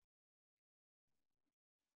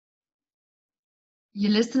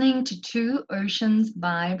You're listening to Two Oceans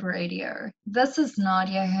Vibe Radio. This is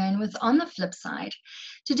Nadia Hearn with On the Flip Side.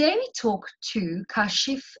 Today we talk to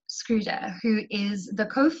Kashief Schroeder, who is the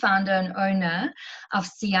co-founder and owner of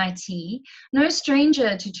CIT. No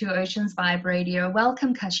stranger to Two Oceans Vibe Radio.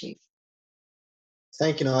 Welcome, Kashief.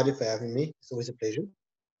 Thank you, Nadia, for having me. It's always a pleasure.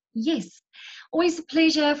 Yes, always a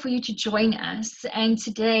pleasure for you to join us. And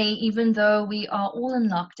today, even though we are all in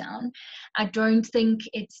lockdown, I don't think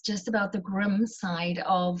it's just about the grim side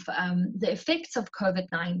of the effects of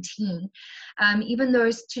COVID-19. Even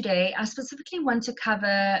though today, I specifically want to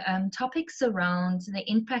cover topics around the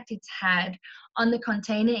impact it's had on the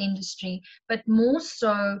container industry, but more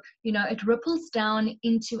so, it ripples down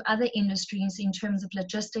into other industries in terms of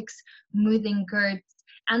logistics, moving goods,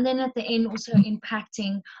 and then at the end also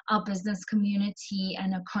impacting our business community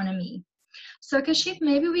and economy. So Kashief,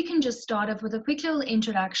 maybe we can just start off with a quick little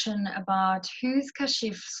introduction about who's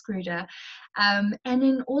Kashief Schroeder, and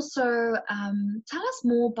then also tell us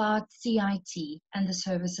more about CIT and the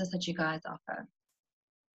services that you guys offer.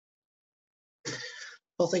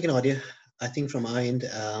 Well, thank you, Nadia. I think from my end,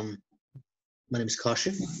 my name is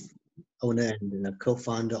Kashief, owner and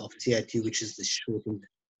co-founder of CIT, which is the shortened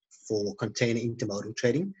for container intermodal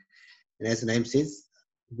trading. And as the name says,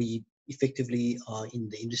 we effectively are in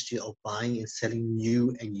the industry of buying and selling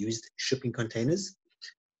new and used shipping containers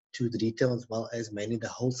to the retail as well as mainly the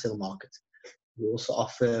wholesale market. We also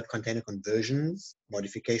offer container conversions,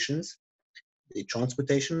 modifications, the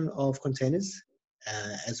transportation of containers,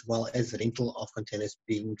 as well as the rental of containers,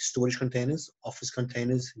 being storage containers, office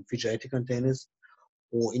containers, refrigerator containers,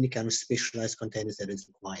 or any kind of specialized containers that is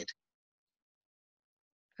required.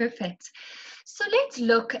 Perfect. So let's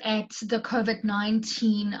look at the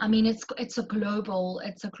COVID-19. I mean, it's a global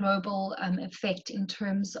effect in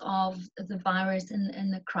terms of the virus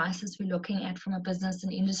and the crisis we're looking at from a business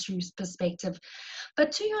and industry perspective.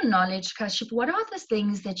 But to your knowledge, Kashief, what are the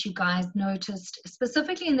things that you guys noticed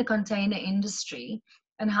specifically in the container industry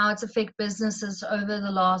and how it's affected businesses over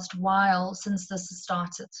the last while since this has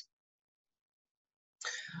started?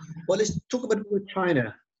 Well, let's talk about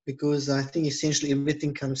China, because I think essentially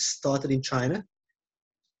everything kind of started in China.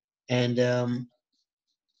 And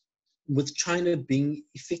with China being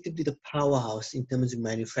effectively the powerhouse in terms of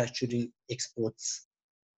manufacturing, exports,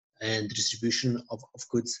 and the distribution of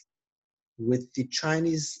goods, with the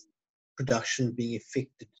Chinese production being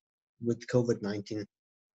affected with COVID-19,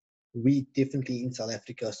 we definitely in South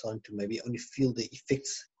Africa are starting to maybe only feel the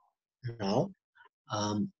effects now.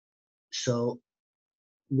 So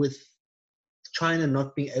with China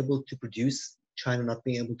not being able to produce, China not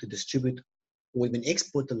being able to distribute or even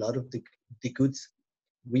export a lot of the goods,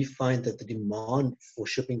 we find that the demand for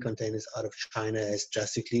shipping containers out of China has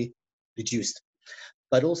drastically reduced.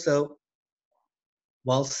 But also,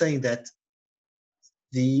 while saying that,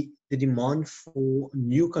 the demand for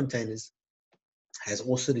new containers has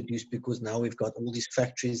also reduced, because now we've got all these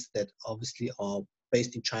factories that obviously are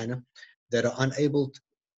based in China that are unable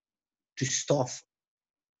to staff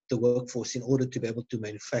the workforce in order to be able to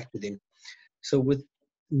manufacture them. So with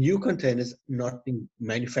new containers not being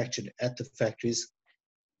manufactured at the factories,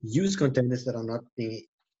 used containers that are not being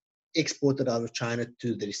exported out of China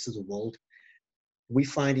to the rest of the world, we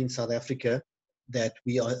find in South Africa that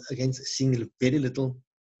we are again seeing very little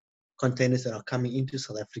containers that are coming into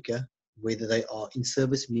South Africa, whether they are in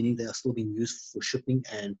service, meaning they are still being used for shipping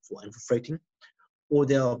and for freighting, or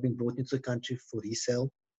they are being brought into the country for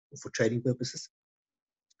resale or for trading purposes.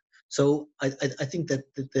 So I think that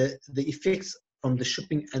the effects from the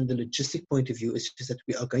shipping and the logistic point of view is just that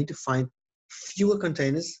we are going to find fewer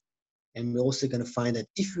containers, and we're also going to find that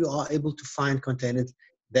if we are able to find containers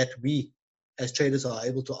that we as traders are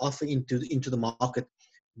able to offer into the market,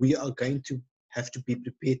 we are going to have to be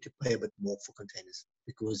prepared to pay a bit more for containers,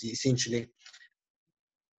 because essentially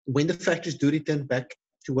when the factories do return back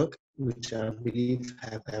to work, which I believe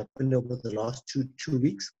have happened over the last two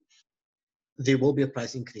weeks, there will be a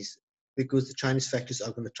price increase, because the Chinese factories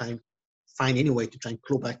are going to try and find any way to try and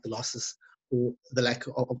claw back the losses or the lack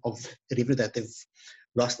of revenue that they've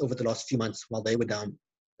lost over the last few months while they were down,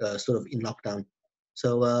 sort of in lockdown.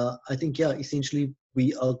 So I think, yeah, essentially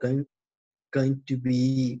we are going to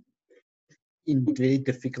be in very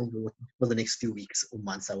difficult for the next few weeks or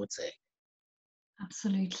months, I would say.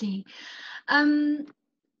 Absolutely.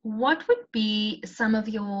 What would be some of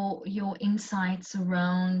your insights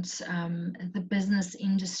around the business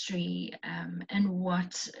industry and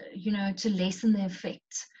what, to lessen the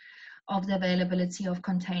effect of the availability of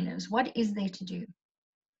containers? What is there to do?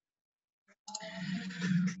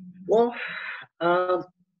 Well,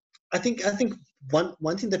 I think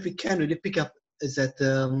one thing that we can really pick up is that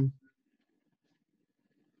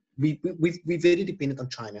we're very dependent on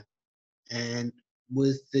China, and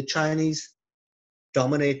with the Chinese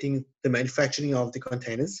dominating the manufacturing of the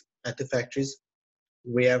containers at the factories,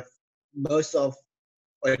 we have most of,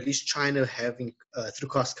 or at least China having through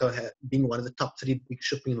Costco being one of the top 3 big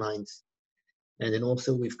shipping lines, and then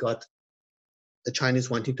also we've got the Chinese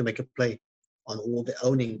wanting to make a play on all the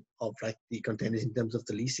owning of like the containers in terms of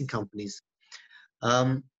the leasing companies.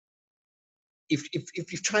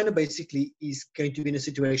 If China basically is going to be in a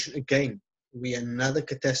situation again where another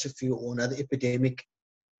catastrophe or another epidemic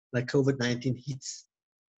like COVID-19 hits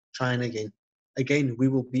China again we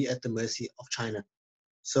will be at the mercy of China.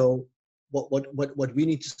 So what we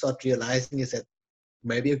need to start realizing is that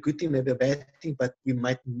maybe a good thing, maybe a bad thing, but we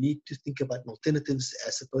might need to think about alternatives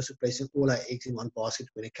as opposed to placing all our eggs in one basket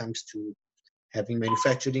when it comes to having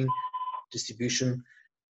manufacturing, distribution,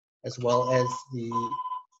 as well as the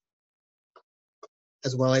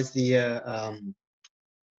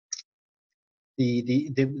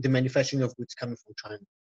manufacturing of goods coming from China.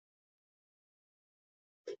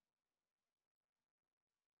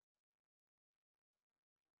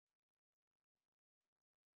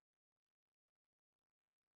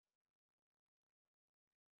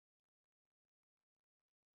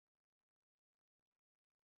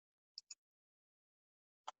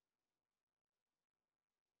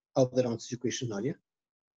 I hope that answers your question, Nadia.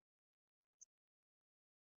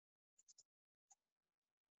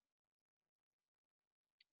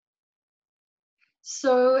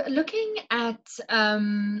 So looking at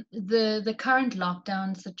the current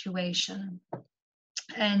lockdown situation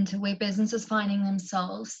and where businesses finding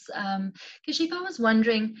themselves, Kashief, I was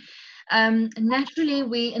wondering, naturally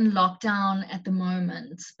we're in lockdown at the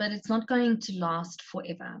moment, but it's not going to last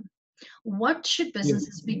forever. What should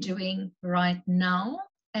businesses be doing right now?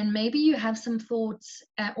 And maybe you have some thoughts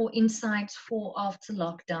or insights for after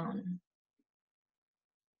lockdown.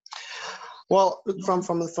 Well, from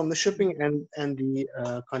the shipping and the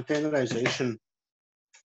containerization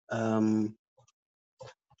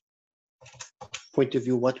point of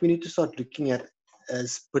view, what we need to start looking at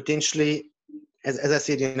is potentially, as I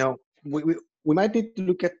said, you know, we might need to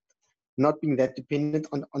look at not being that dependent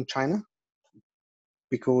on China,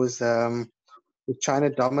 because with China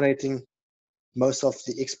dominating most of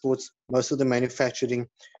the exports, most of the manufacturing,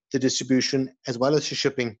 the distribution, as well as the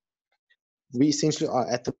shipping, we essentially are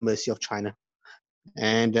at the mercy of China.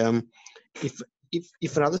 And if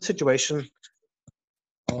another situation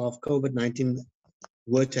of COVID-19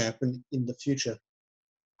 were to happen in the future,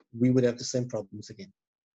 we would have the same problems again.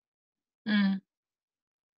 Mm.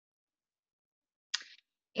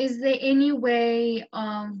 Is there any way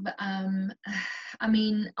of, I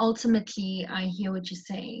mean, ultimately, I hear what you're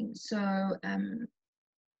saying. So,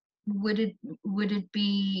 would it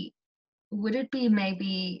be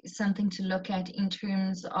maybe something to look at in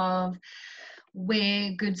terms of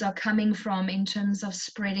where goods are coming from, in terms of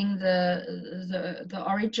spreading the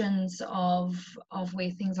origins of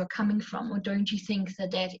where things are coming from, or don't you think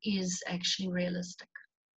that is actually realistic?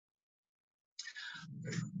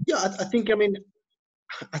 Yeah,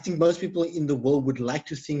 I think most people in the world would like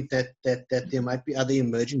to think that there might be other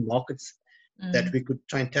emerging markets that we could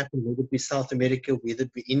try and tap in, whether it be South America, whether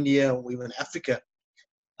it be India, or even Africa.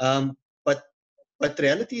 But the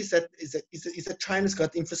reality is that China's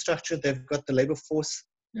got the infrastructure, they've got the labor force,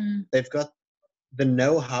 they've got the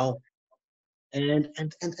know-how, and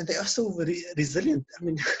they are so resilient. I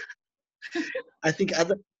mean, I think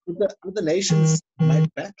other nations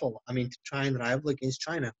might battle, I mean, to try and rival against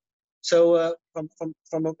China. So from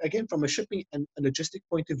a shipping and a logistic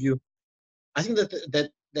point of view, I think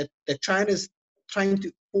that China's trying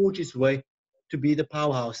to forge its way to be the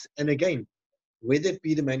powerhouse. And again, whether it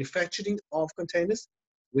be the manufacturing of containers,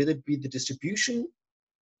 whether it be the distribution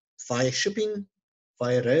via shipping,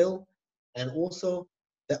 via rail, and also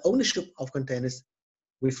the ownership of containers,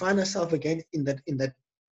 we find ourselves again in that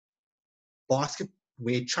basket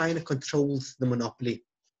where China controls the monopoly.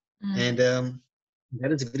 And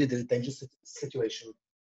that is a very dangerous situation.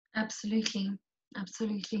 Absolutely.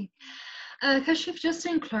 Kashief, just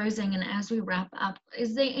in closing and as we wrap up,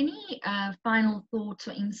 is there any final thoughts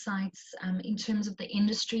or insights in terms of the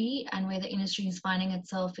industry and where the industry is finding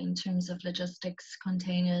itself in terms of logistics,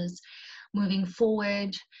 containers, moving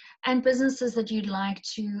forward, and businesses that you'd like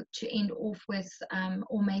to end off with,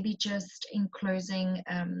 or maybe just in closing,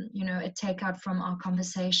 a takeout from our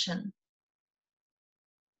conversation?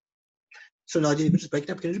 So Nadia, if it's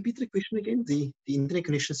breaking up, can you repeat the question again? The internet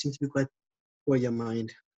connection seems to be quite poor, your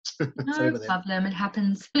mind. Sorry No about that. problem. It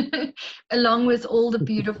happens along with all the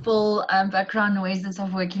beautiful background noises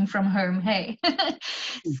of working from home. Hey,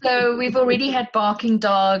 so we've already had barking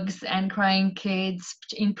dogs and crying kids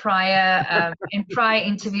in prior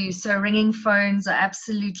interviews. So ringing phones are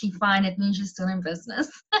absolutely fine. It means you're still in business.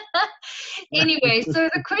 Anyway, so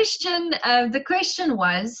the question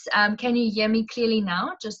was, can you hear me clearly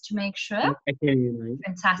now? Just to make sure. I can hear you, right? Yeah, I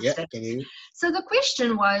Fantastic. can hear you. So the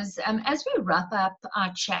question was, as we wrap up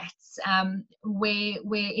our chats, where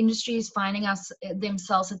industry is finding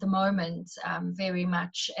themselves at the moment, very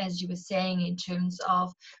much as you were saying, in terms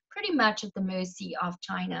of pretty much at the mercy of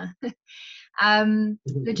China,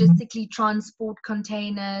 logistically transport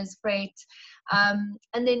containers, freight, and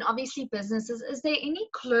then obviously businesses. Is there any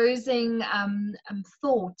closing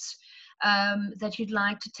thoughts that you'd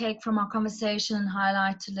like to take from our conversation and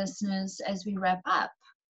highlight to listeners as we wrap up?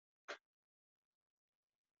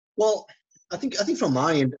 Well, I think from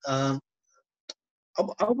my end, I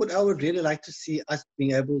would really like to see us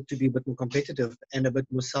being able to be a bit more competitive and a bit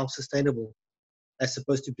more self-sustainable, as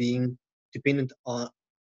opposed to being dependent on,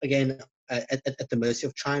 again, at the mercy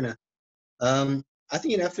of China. I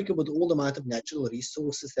think in Africa, with all the amount of natural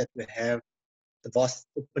resources that we have, the vast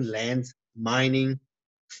open lands, mining,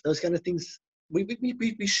 those kind of things, we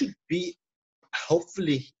should be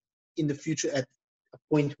hopefully in the future at a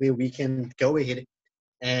point where we can go ahead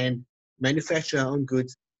and manufacture our own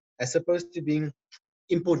goods, as opposed to being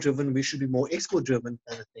import driven. We should be more export driven,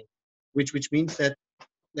 kind of thing, which means that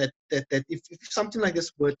if something like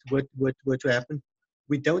this were to happen,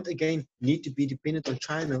 we don't again need to be dependent on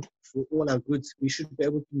China for all our goods. We should be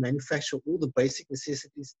able to manufacture all the basic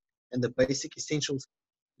necessities and the basic essentials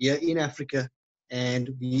here in Africa,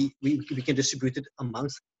 and we can distribute it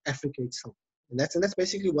amongst Africa itself. And that's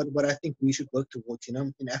basically what I think we should work towards.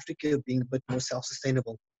 In Africa, being a bit more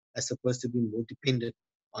self-sustainable as opposed to being more dependent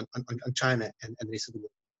on China and the rest of the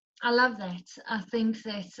world. I love that. I think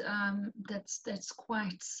that that's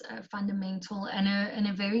quite fundamental and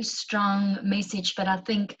a very strong message. But I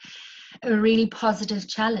think a really positive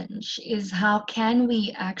challenge is how can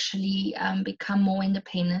we actually become more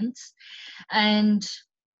independent and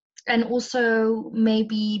also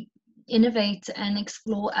maybe innovate and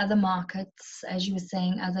explore other markets, as you were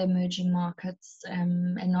saying, other emerging markets,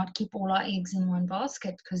 and not keep all our eggs in one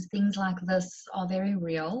basket, because things like this are very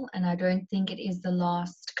real, and I don't think it is the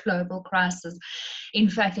last global crisis, in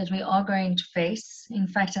fact, that we are going to face. In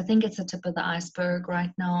fact, I think it's the tip of the iceberg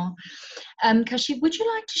right now. Kashief, would you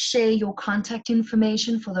like to share your contact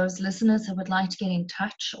information for those listeners who would like to get in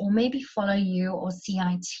touch, or maybe follow you or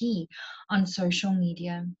CIT on social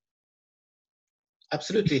media?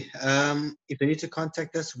 Absolutely. If they need to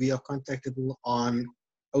contact us, we are contactable on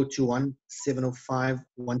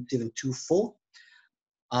 021-705-1724.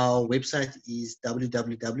 Our website is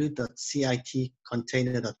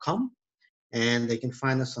www.citcontainer.com, and they can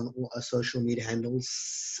find us on all our social media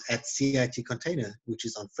handles at CIT Container, which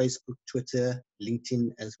is on Facebook, Twitter,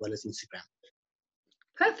 LinkedIn, as well as Instagram.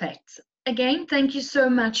 Perfect. Again, thank you so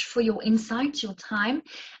much for your insight, your time,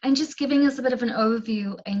 and just giving us a bit of an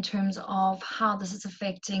overview in terms of how this is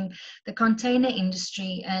affecting the container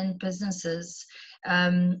industry and businesses.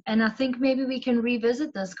 And I think maybe we can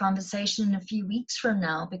revisit this conversation in a few weeks from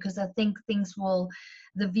now, because I think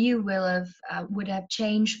the view would have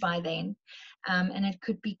changed by then. And it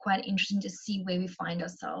could be quite interesting to see where we find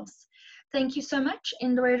ourselves. Thank you so much.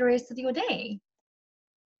 Enjoy the rest of your day.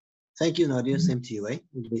 Thank you, Nadia. Same to you.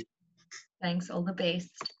 Thanks. All the best.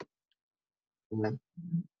 Yeah.